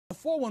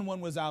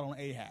411 was out on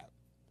Ahab.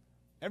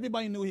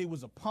 Everybody knew he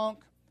was a punk.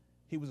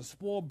 He was a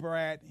spoiled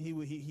brat.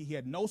 He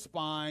had no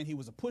spine. He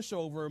was a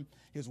pushover.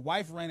 His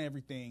wife ran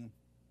everything.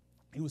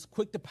 He was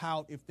quick to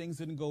pout if things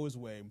didn't go his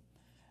way.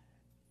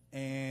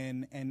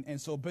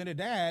 And so Ben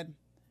Hadad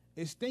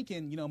is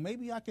thinking,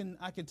 maybe I can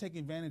take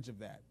advantage of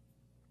that.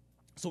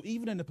 So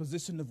even in a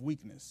position of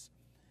weakness,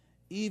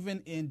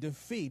 even in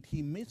defeat,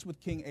 he meets with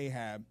King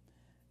Ahab,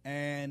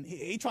 and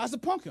he tries to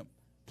punk him,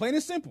 plain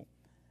and simple.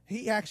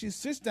 He actually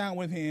sits down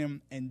with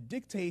him and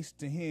dictates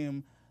to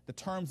him the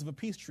terms of a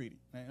peace treaty.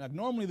 Like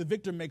normally the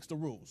victor makes the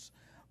rules,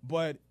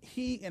 but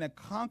he in a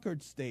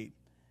conquered state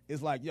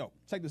is like, yo,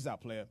 check this out,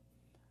 player.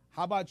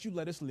 How about you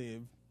let us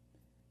live?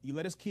 You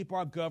let us keep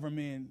our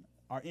government,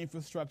 our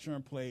infrastructure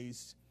in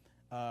place.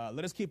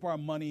 Let us keep our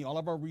money, all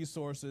of our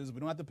resources. We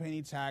don't have to pay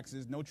any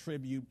taxes, no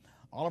tribute.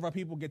 All of our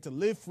people get to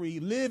live free,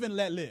 live and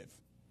let live.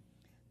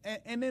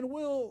 And then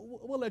we'll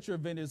let your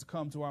vendors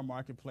come to our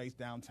marketplace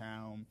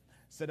downtown,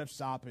 set up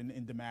shop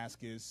in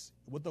Damascus.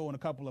 We'll throw in a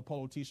couple of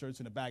polo T-shirts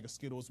and a bag of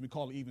Skittles. We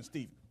call it Even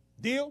Steven.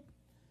 Deal?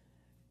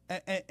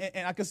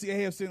 And I can see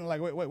Ahab sitting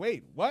like,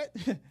 wait, what?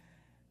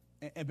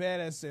 and Ben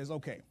Hadad says,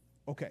 okay.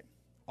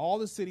 All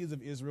the cities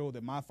of Israel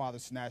that my father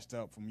snatched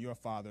up from your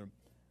father,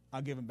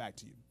 I'll give them back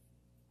to you.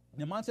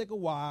 It might take a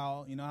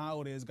while, you know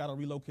how it is, got to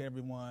relocate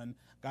everyone,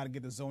 got to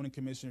get the zoning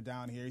commissioner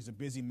down here. He's a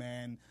busy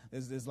man.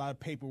 There's a lot of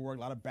paperwork,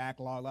 a lot of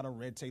backlog, a lot of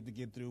red tape to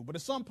get through. But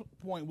at some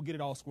point, we'll get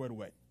it all squared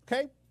away,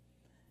 okay?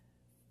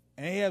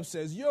 And Ahab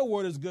says, your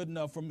word is good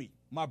enough for me,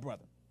 my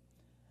brother.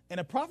 And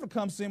a prophet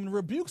comes to him and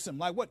rebukes him.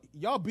 Like, what,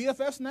 y'all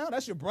BFFs now?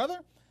 That's your brother?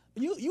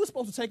 You were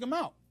supposed to take him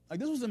out. Like,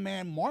 this was a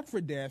man marked for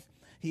death.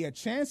 He had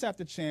chance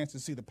after chance to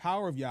see the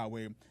power of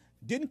Yahweh,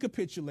 didn't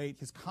capitulate.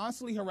 He's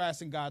constantly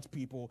harassing God's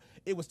people.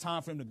 It was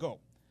time for him to go.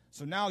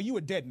 So now you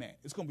a dead man.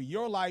 It's going to be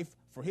your life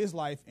for his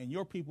life and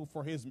your people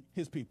for his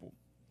people.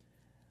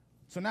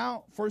 So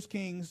now 1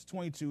 Kings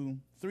 22,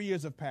 3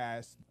 years have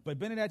passed, but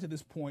Ben Hadad to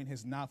this point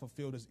has not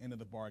fulfilled his end of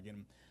the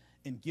bargain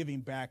in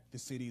giving back the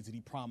cities that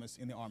he promised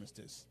in the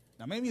armistice.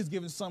 Now maybe he's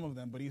given some of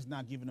them, but he's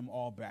not giving them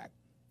all back.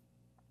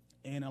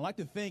 And I like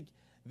to think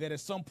that at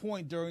some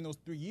point during those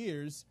 3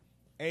 years,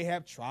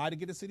 Ahab tried to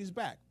get the cities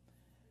back.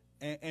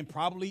 And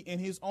probably in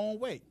his own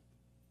way.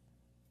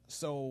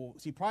 So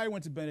he probably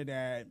went to Ben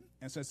Hadad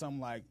and said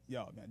something like,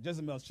 yo, man,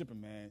 Jezebel's tripping,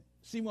 man.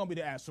 She want me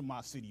to ask for my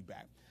city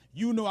back.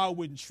 You know I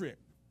wouldn't trip.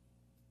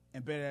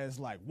 And Ben Hadad's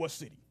like, what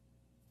city?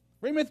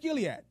 Ramoth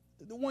Gilead,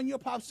 the one your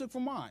pops took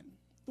from mine.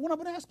 The one I've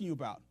been asking you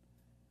about.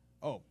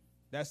 Oh,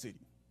 that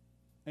city.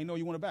 Ain't no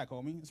you want it back,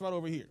 homie. It's right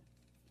over here.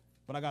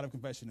 But I got a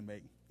confession to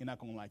make. You're not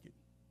going to like it.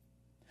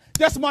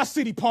 That's my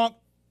city, punk.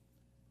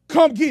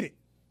 Come get it.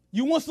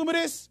 You want some of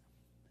this?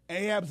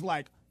 Ahab's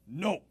like,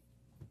 no.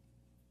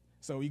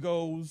 So he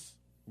goes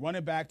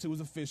running back to his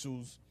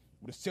officials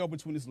with his tail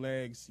between his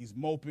legs. He's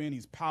moping,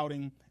 he's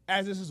pouting,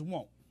 as is his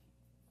wont.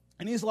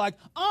 And he's like,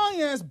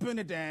 I asked Ben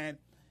Hadad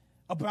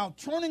about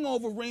turning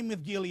over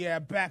Ramoth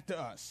Gilead back to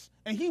us,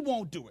 and he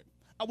won't do it.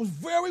 I was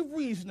very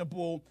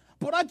reasonable,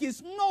 but I get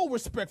no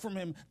respect from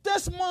him.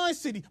 That's my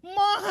city,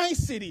 my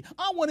city.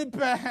 I want it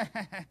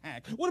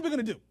back. What are we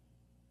going to do?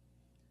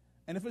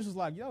 And the official's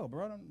like, yo,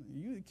 bro,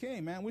 you the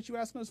king, man. What you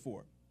asking us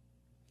for?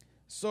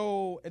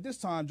 So at this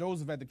time,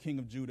 Joseph, the king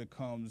of Judah,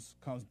 comes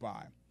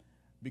by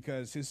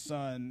because his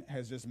son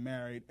has just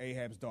married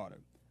Ahab's daughter,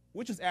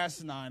 which is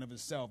asinine of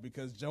itself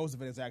because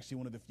Joseph is actually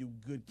one of the few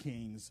good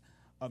kings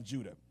of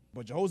Judah.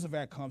 But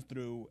Jehoshaphat comes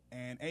through,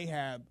 and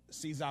Ahab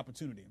sees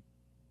opportunity.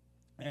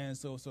 And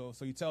so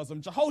he tells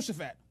him,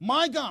 Jehoshaphat,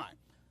 my guy,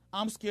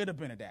 I'm scared of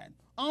Ben Hadad.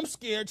 I'm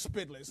scared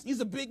spitless. He's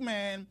a big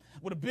man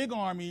with a big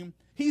army.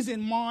 He's in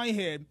my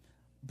head,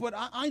 but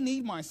I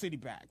need my city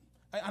back.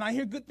 And I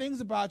hear good things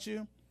about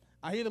you.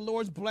 I hear the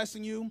Lord's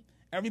blessing you.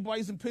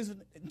 Everybody's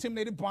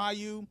intimidated by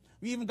you.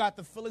 We even got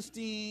the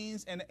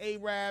Philistines and the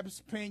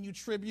Arabs paying you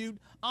tribute.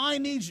 I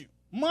need you.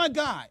 My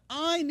guy,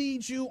 I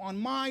need you on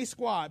my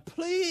squad.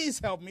 Please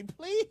help me,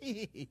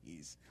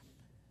 please.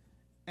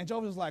 And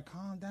Job was like,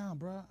 calm down,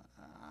 bro.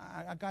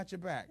 I got your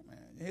back, man.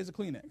 Here's a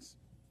Kleenex.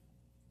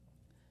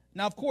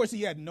 Now, of course,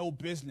 he had no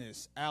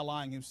business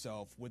allying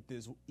himself with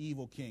this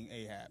evil king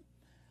Ahab.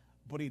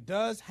 But he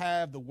does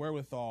have the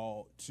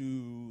wherewithal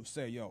to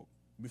say, yo,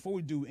 before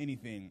we do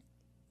anything,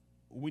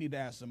 we need to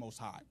ask the Most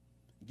High,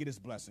 get his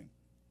blessing.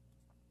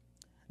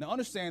 Now,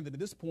 understand that at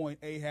this point,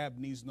 Ahab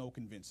needs no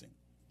convincing.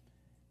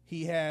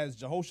 He has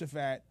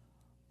Jehoshaphat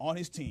on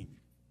his team.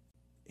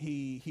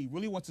 He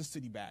really wants his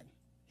city back.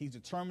 He's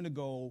determined to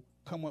go,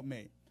 come what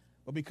may.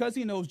 But because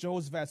he knows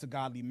Jehoshaphat's a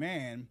godly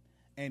man,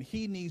 and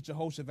he needs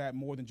Jehoshaphat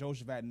more than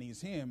Jehoshaphat needs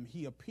him,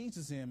 he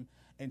appeases him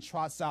and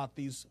trots out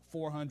these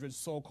 400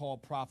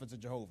 so-called prophets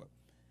of Jehovah.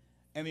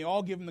 And they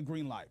all give him the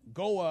green light.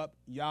 Go up,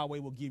 Yahweh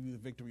will give you the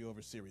victory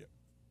over Syria.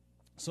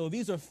 So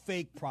these are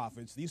fake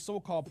prophets. These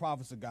so-called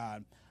prophets of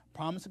God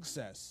promise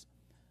success,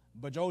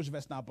 but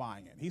Jehoshaphat's not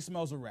buying it. He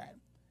smells a rat.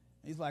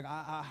 He's like,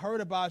 I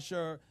heard about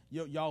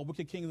y'all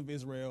wicked kings of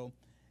Israel.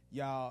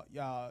 Y'all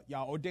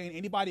ordain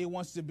anybody who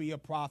wants to be a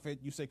prophet.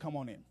 You say, come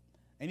on in.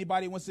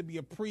 Anybody who wants to be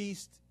a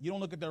priest, you don't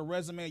look at their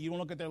resume, you don't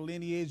look at their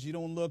lineage, you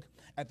don't look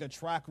at their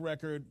track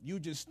record. You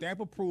just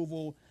stamp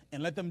approval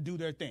and let them do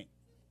their thing.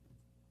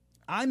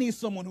 I need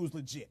someone who's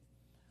legit.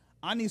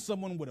 I need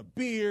someone with a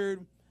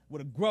beard,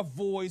 with a gruff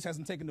voice,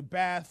 hasn't taken a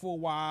bath for a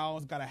while,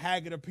 has got a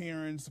haggard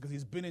appearance because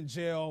he's been in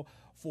jail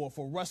for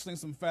rustling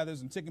some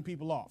feathers and ticking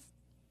people off.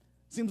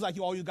 Seems like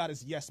all you got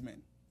is yes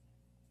men.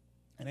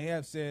 And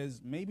Ahab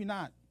says, maybe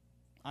not.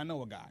 I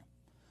know a guy.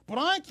 But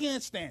I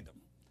can't stand him.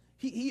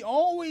 He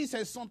always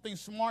has something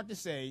smart to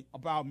say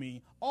about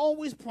me,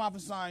 always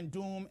prophesying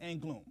doom and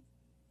gloom.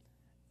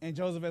 And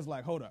Jehoshaphat's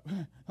like, hold up,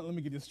 let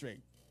me get this straight.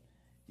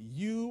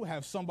 You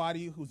have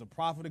somebody who's a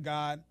prophet of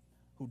God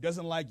who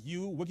doesn't like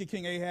you, wicked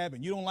King Ahab,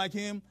 and you don't like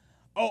him?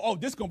 Oh,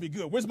 this is going to be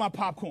good. Where's my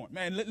popcorn?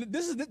 Man,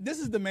 this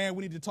is the man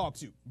we need to talk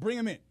to. Bring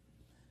him in.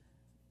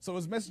 So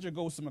his messenger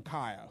goes to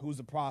Micaiah, who's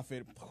a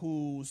prophet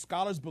who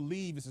scholars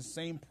believe is the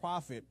same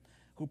prophet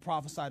who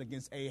prophesied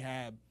against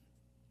Ahab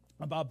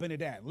about Ben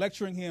Hadad,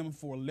 lecturing him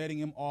for letting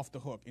him off the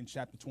hook in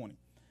chapter 20.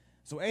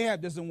 So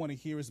Ahab doesn't want to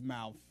hear his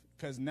mouth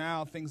because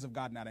now things have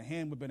gotten out of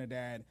hand with Ben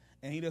Hadad,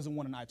 and he doesn't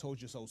want an I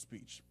told you so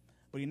speech.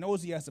 But he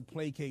knows he has to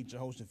placate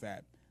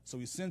Jehoshaphat, so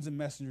he sends a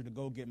messenger to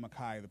go get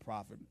Micaiah the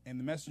prophet. And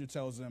the messenger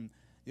tells him,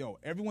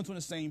 everyone's on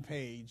the same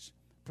page,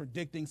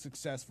 predicting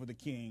success for the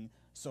king,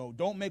 so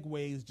don't make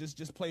waves,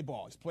 just play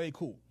ball, just play it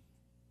cool.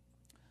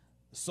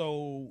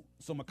 So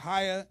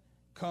Micaiah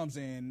comes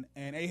in,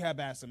 and Ahab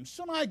asks him,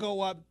 shouldn't I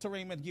go up to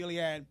Ramoth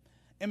Gilead?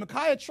 And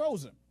Micaiah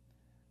trolls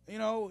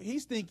him.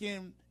 He's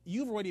thinking,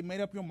 you've already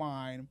made up your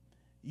mind.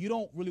 You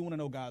don't really want to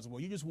know God's will.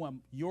 You just want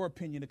your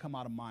opinion to come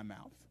out of my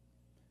mouth.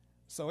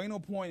 So ain't no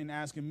point in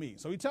asking me.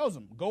 So he tells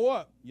him, go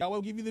up. Yahweh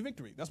will give you the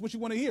victory. That's what you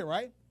want to hear,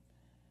 right?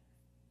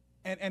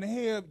 And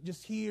Ahab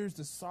just hears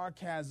the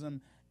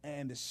sarcasm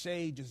and the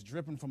shade just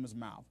dripping from his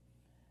mouth.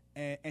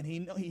 And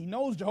he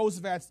knows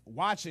Jehoshaphat's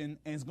watching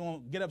and is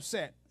going to get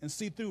upset and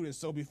see through this.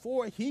 So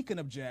before he can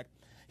object,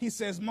 he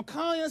says,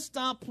 Micaiah,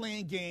 stop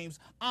playing games.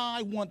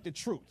 I want the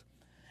truth.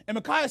 And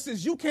Micaiah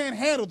says, you can't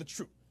handle the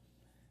truth.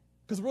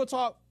 Because real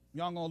talk,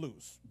 y'all going to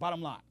lose.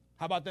 Bottom line.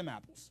 How about them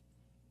apples?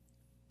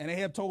 And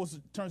Ahab turns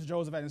to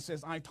Jehoshaphat and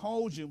says, I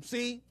told you.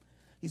 See,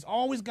 he's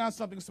always got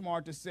something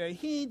smart to say.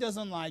 He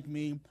doesn't like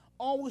me.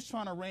 Always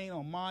trying to rain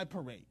on my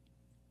parade.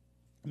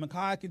 And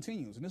Micaiah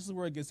continues, and this is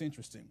where it gets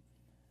interesting.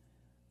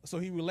 So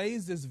he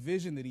relays this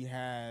vision that he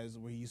has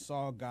where he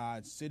saw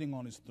God sitting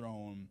on his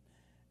throne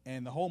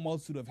and the whole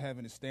multitude of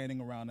heaven is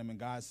standing around him. And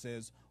God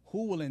says,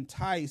 who will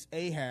entice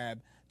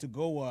Ahab to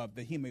go up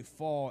that he may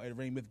fall at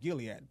Ramoth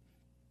Gilead?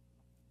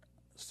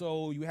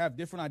 So you have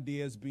different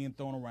ideas being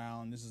thrown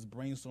around. This is a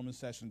brainstorming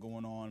session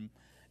going on.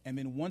 And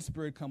then one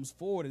spirit comes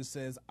forward and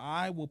says,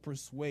 I will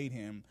persuade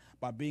him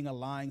by being a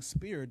lying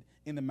spirit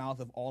in the mouth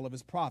of all of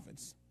his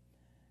prophets.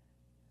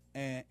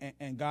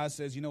 And God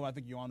says, I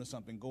think you're onto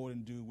something. Go ahead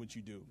and do what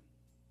you do.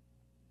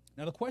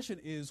 Now, the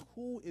question is,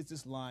 who is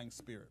this lying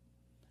spirit?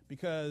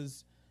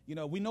 Because,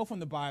 we know from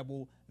the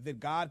Bible that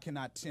God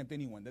cannot tempt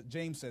anyone. That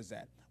James says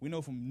that. We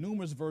know from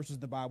numerous verses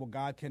in the Bible,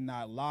 God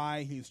cannot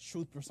lie. He is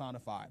truth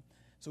personified.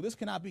 So this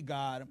cannot be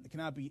God. It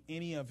cannot be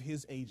any of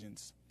his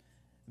agents.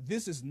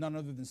 This is none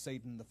other than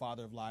Satan, the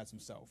father of lies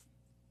himself,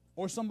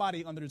 or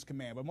somebody under his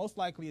command. But most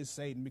likely is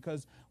Satan,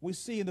 because we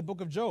see in the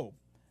book of Job,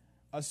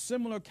 a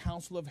similar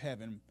council of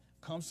heaven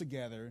comes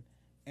together,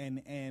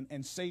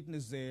 and Satan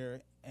is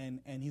there,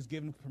 and he's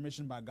given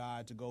permission by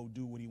God to go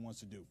do what he wants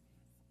to do.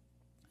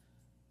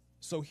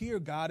 So here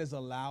God has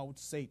allowed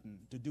Satan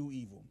to do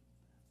evil,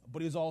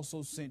 but he's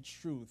also sent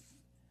truth.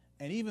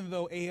 And even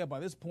though Ahab, by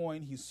this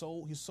point, he's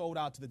sold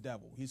out to the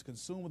devil, he's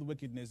consumed with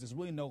wickedness, there's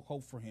really no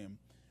hope for him,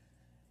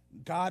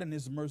 God in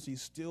his mercy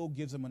still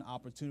gives him an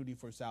opportunity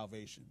for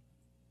salvation.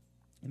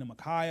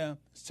 Micaiah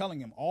is telling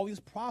him, all these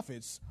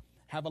prophets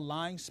have a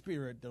lying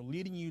spirit. They're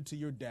leading you to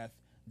your death.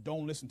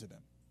 Don't listen to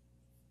them.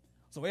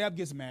 So Ahab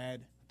gets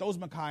mad, throws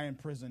Micaiah in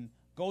prison,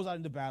 goes out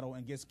into battle,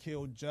 and gets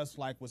killed just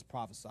like was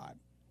prophesied.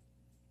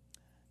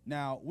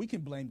 Now, we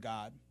can blame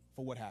God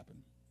for what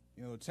happened.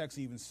 The text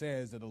even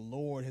says that the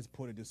Lord has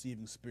put a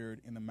deceiving spirit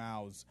in the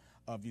mouths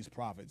of these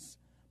prophets.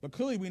 But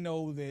clearly we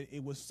know that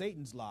it was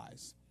Satan's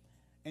lies.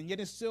 And yet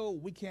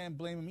we can't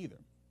blame him either.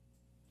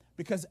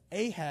 Because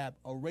Ahab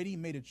already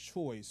made a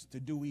choice to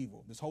do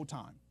evil this whole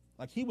time.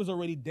 Like, he was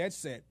already dead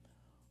set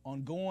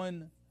on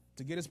going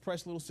to get his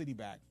precious little city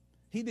back.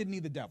 He didn't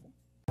need the devil.